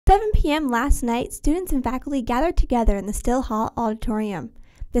7 p.m. last night, students and faculty gathered together in the Still Hall Auditorium.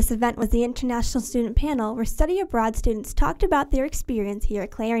 This event was the International Student Panel, where study abroad students talked about their experience here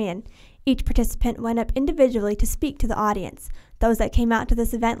at Clarion. Each participant went up individually to speak to the audience. Those that came out to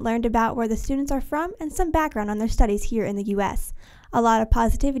this event learned about where the students are from and some background on their studies here in the U.S. A lot of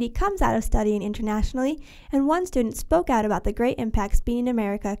positivity comes out of studying internationally, and one student spoke out about the great impacts being in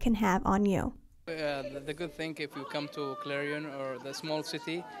America can have on you. The good thing if you come to Clarion or the small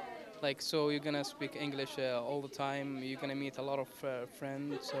city, so you're gonna speak English all the time. You're gonna meet a lot of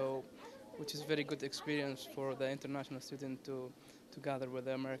friends, which is very good experience for the international student to gather with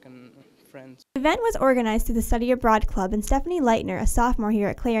the American friends. The event was organized through the Study Abroad Club, and Stephanie Leitner, a sophomore here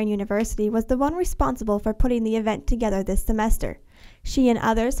at Clarion University, was the one responsible for putting the event together this semester. She and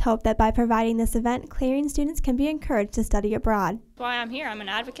others hope that by providing this event, Clarion students can be encouraged to study abroad. That's why I'm here. I'm an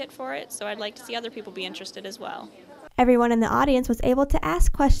advocate for it, so I'd like to see other people be interested as well. Everyone in the audience was able to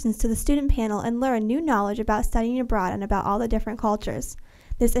ask questions to the student panel and learn new knowledge about studying abroad and about all the different cultures.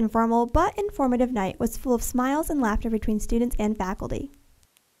 This informal but informative night was full of smiles and laughter between students and faculty.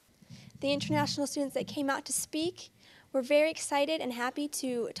 The international students that came out to speak were very excited and happy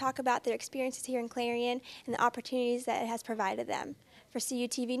to talk about their experiences here in Clarion and the opportunities that it has provided them. For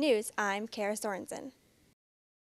CUTV News, I'm Kara Sorensen.